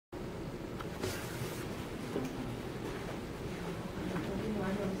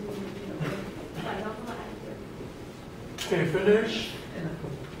Okay, finish.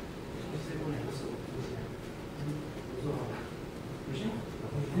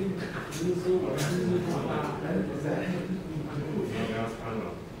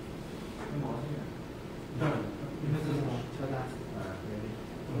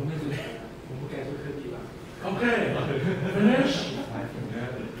 Okay, finish.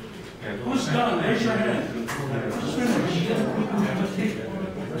 Who's done? Raise your hand. Who's finished?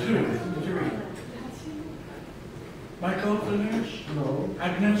 2, 3. Michael, finish? No.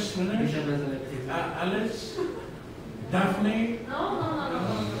 Agnes, finish? Alice? Daphne? No.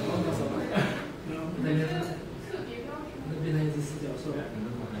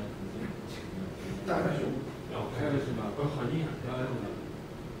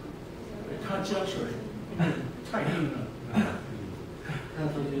他浇水太硬了。那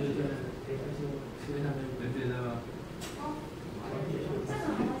同学就学他们能觉得吗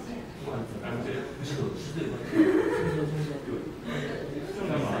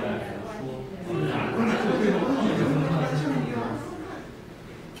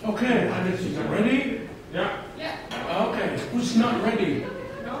？Okay, ready? Yeah. Okay, who's not ready?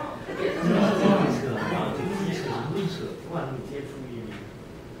 No.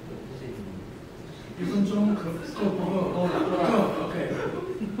 1分钟够不够？够了，够 ，OK。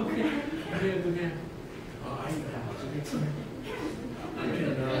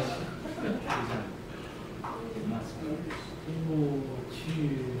我去，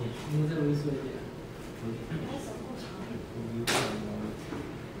能再猥琐一点。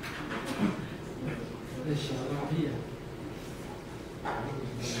我的小马屁。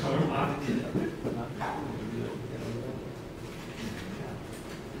小马屁。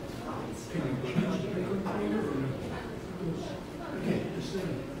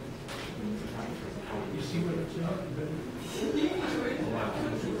You see what it's about?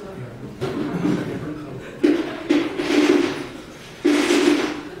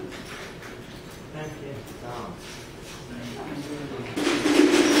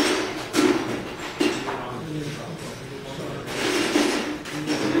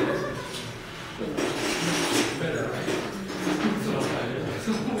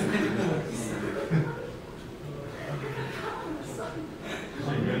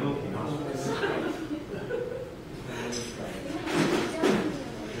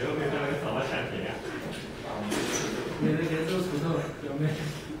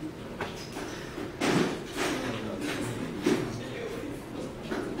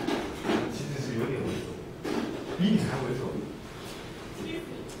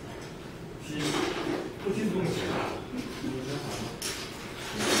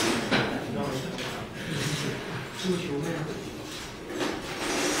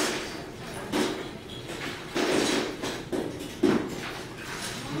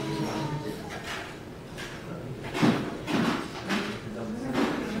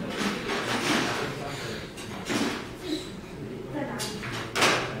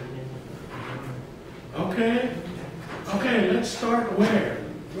 Okay, let's start where?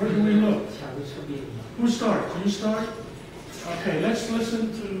 Where do we look? Who starts? You start? Okay, let's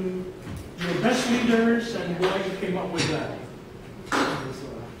listen to your best leaders and why you came up with that.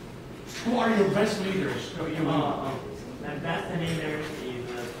 Who are your best leaders? My best leaders is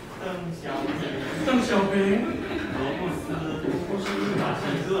邓小平、罗布斯、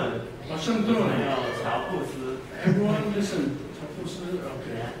华盛顿，还有乔布斯。Everyone listen. 乔布斯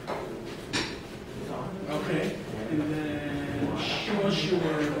Okay. And then show us your,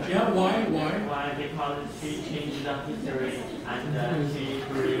 why? Why? Because she changed the history and she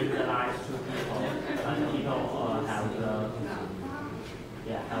brings the life to people, and people have the,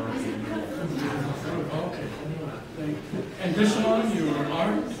 have a Okay. Thank you. And this one, your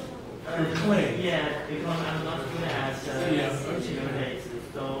art, your clay? Yeah, because I'm not good at units,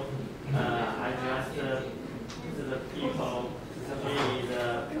 so I just to the people,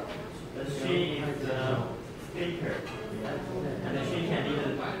 she is the speaker, and she can lead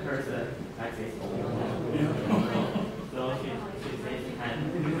the person like this. So she says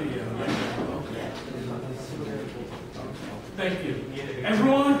Thank you.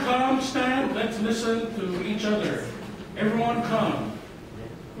 Everyone come, stand, let's listen to each other. Everyone come.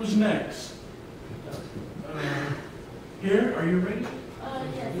 Who's next? Here, are you ready? Yes.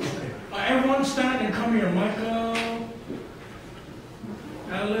 Okay. Everyone stand and come here. Michael,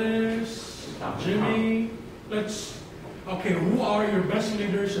 Alice, Jimmy. Okay, who are your best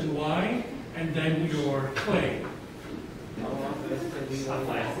leaders and why? And then your clay.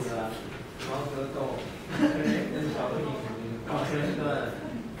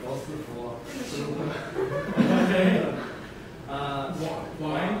 Okay.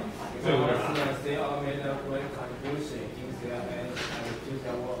 Why? They all made a great contribution in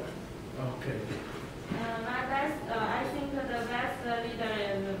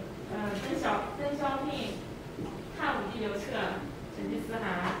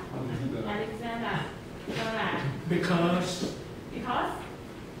Because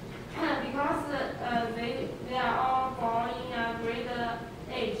they are all born in a great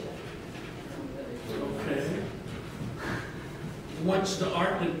age. okay. What's the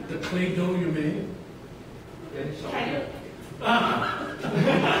art that the clay dough you made? Can you? Ah.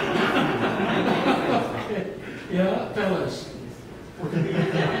 Okay. Yeah, tell us.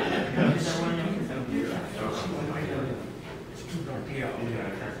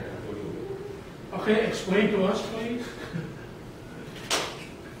 Okay, explain to us, please.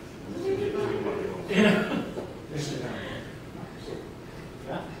 Yeah. This is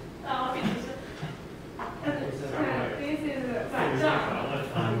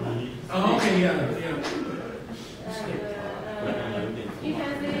Oh, okay, yeah. you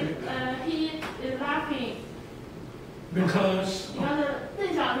can say he is laughing Because Deng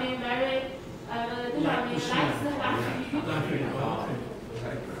Xiaoping very Deng Xiaoping likes laughing. laughing. Oh, okay.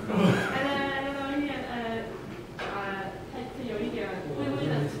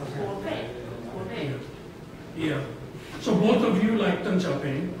 Yeah. So both of you like Deng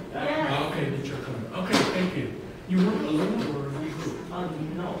Xiaoping? Yes. Ah, okay, that's your comment. Okay, thank you. You work alone or in group?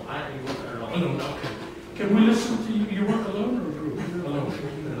 No, I work alone. Alone, okay. Can we listen to you? You work alone or group? Alone.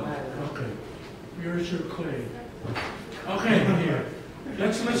 Okay. Here's your clay. Okay, here.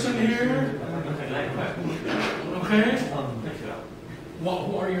 Let's listen here. Okay.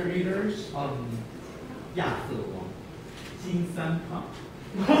 Who are your leaders? 亚瑟王、金三胖、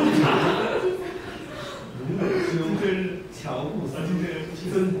卢尔修、乔布斯、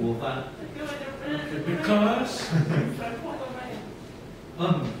曾国藩。Because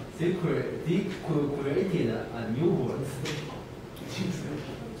they created a new world.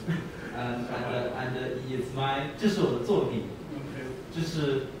 And it's my 这是我的作品，就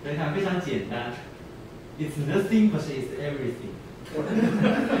是你看非常简单 ，it's nothing but it's everything。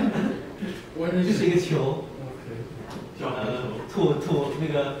 这是一个球，椭那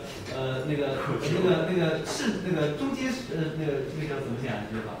个中间那个叫怎么讲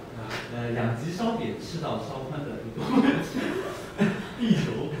句好？两极稍扁，赤道稍宽的一个地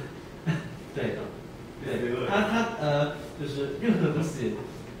球。对，它就是任何东西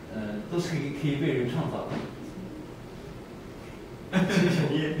都是可以被人创造的。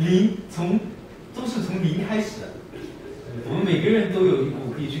都是从零开始的。 我们每个人都有一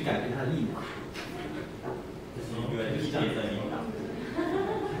股可以去改变它的力量。这是一个力量的领导。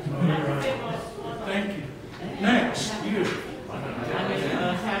Thank you. Next, you.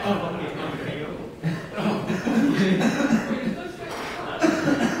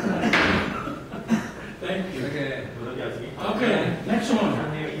 Thank you. Okay, next one.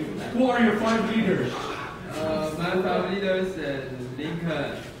 Who are your 5 leaders? My 5 leaders are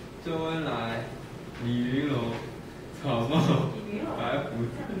Lincoln, 周恩来、李云龙、草帽、白胡子。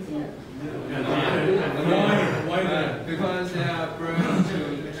Why that? Because they are born to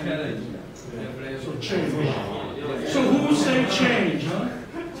challenge. So change. So who say change? Huh?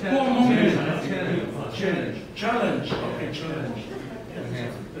 Who among you? Challenge. Challenge. Okay, challenge.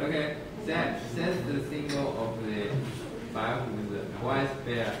 Okay. That's the symbol of the 白胡子 white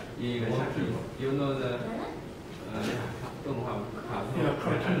bear in One Piece. You know the 动画卡通 Yeah,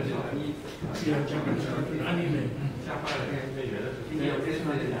 cartoon. Yeah, Japanese cartoon anime. And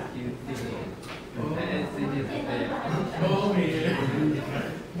it is bear. Oh yeah.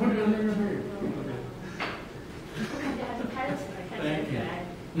 What do you remember? Thank you.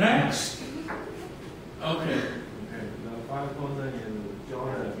 Next. Okay. 发光这也教的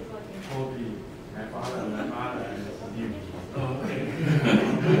货币来发的实际。 Okay. Okay.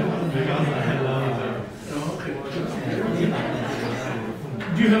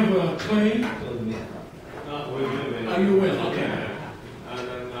 Do you have a clay? Are you will? Okay.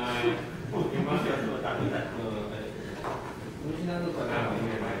 Okay.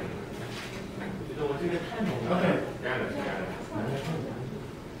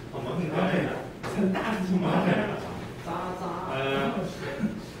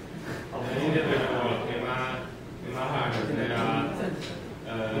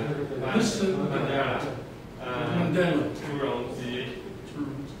 Mandela.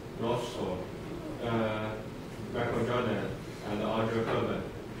 Michael Jordan and Audrey Hepburn.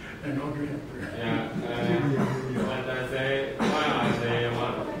 And Audrey Hepburn. Yeah, and I say, why are they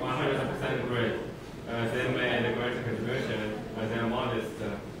 100% great? They made a great contribution. They are modest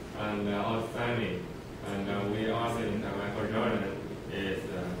and outstanding. And we also think that Michael Jordan is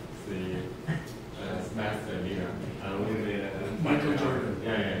the best leader. And we made Michael Jordan.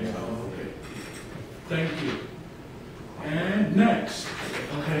 Yeah. Okay. Thank you. And next,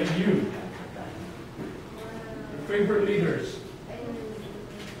 okay, you. Favorite leaders?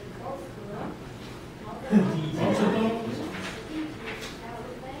 Also,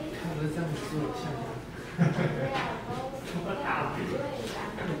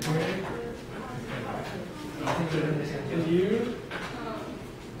 Okay. And you?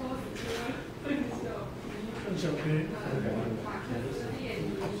 It's okay.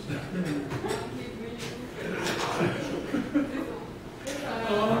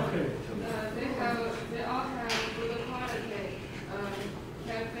 Oh, okay. They all have good quality.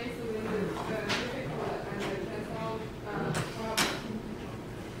 Can face with difficult and can solve problems.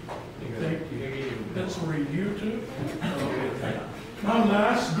 Thank you. That's for you too? Okay. Now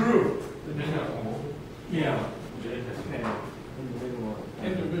last group. Yeah.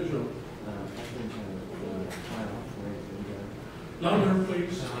 Individual. Louder,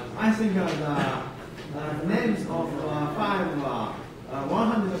 please. I think the names of 5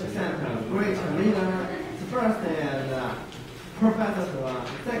 100% great leader. The first is Professor,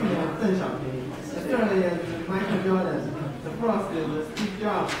 second is Deng Xiaoping, the third is Michael Jordan, the fourth is Steve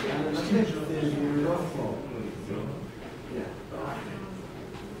Jobs, and the fifth is Russell.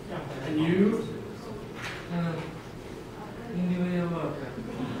 And you? Individual work,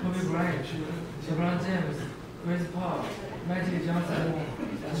 Kobe Bryant, LeBron James, Chris Paul, Magic Johnson,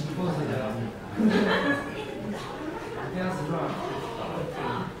 Dennis Rock.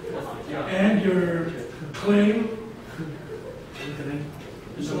 And your claim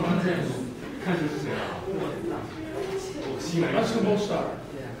is LeBron James. Basketball star.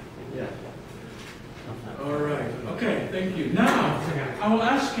 Yeah. All right. Okay. Thank you. Now I will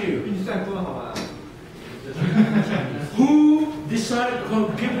ask you. Who decided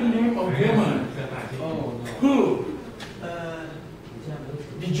to give a name of woman? Who?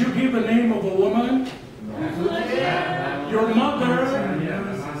 Did you give a name of a woman? Your mother?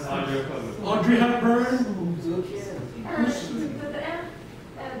 Audrey Hepburn?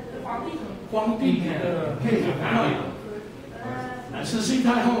 Huang Di? Ceci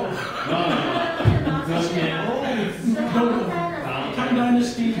Tai Ho? Tang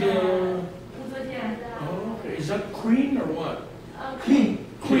Dynasty? Is that queen or what? King.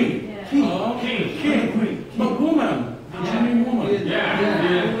 Queen. King. King. But woman. Did you name woman?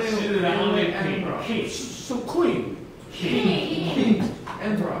 Yeah. She's the only king. So queen. King.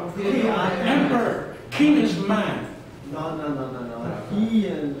 Emperor. Emperor. King is man. No. He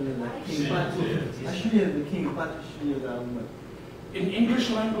is the king, but she is the king, but she is a woman. In English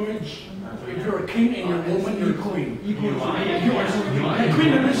language, if you're a king and you're a woman, you're a queen. Equal. You are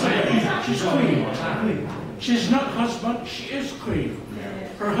Queen Elizabeth. She's queen. She's not husband, she is queen.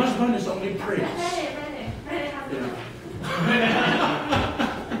 Her husband is only prince.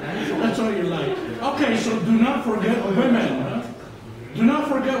 That's all you like. Okay, so do not forget women. Huh? Do not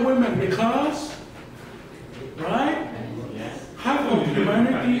forget women because, right? Half of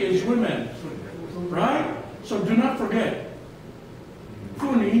humanity is women. Right? So do not forget. So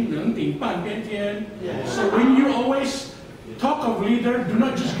when you always talk of leader, do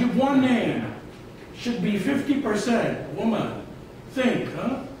not just give one name. Should be 50% woman. Think,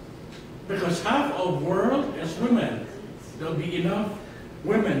 huh? Because half of world is women. There'll be enough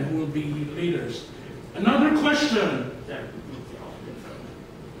women who will be leaders. Another question.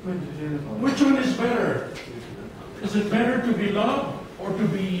 Which one is better? Is it better to be loved or to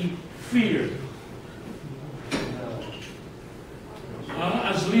be feared?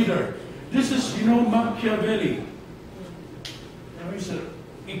 As leader. This is, Machiavelli. He's an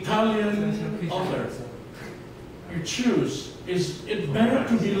Italian author. You choose. Is it better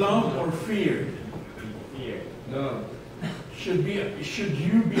to be loved or feared? Fear. No. Should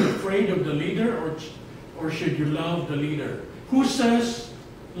you be afraid of the leader or should you love the leader? Who says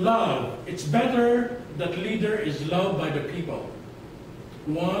love? It's better that leader is loved by the people.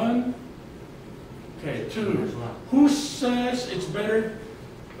 1. Okay, 2. Who says it's better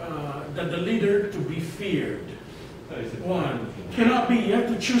that the leader to be feared? 1. Cannot be. You have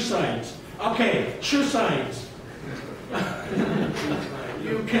to choose sides. Okay, choose sides.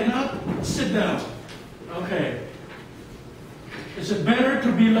 You cannot sit down. Okay. Is it better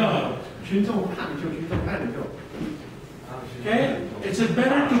to be loved? Okay. Is it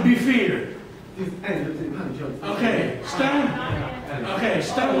better to be feared? Okay. Stand. Okay.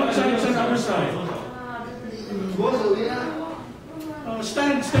 Stand one side, stand other side.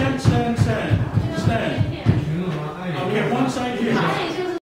 Stand. Okay. One side here.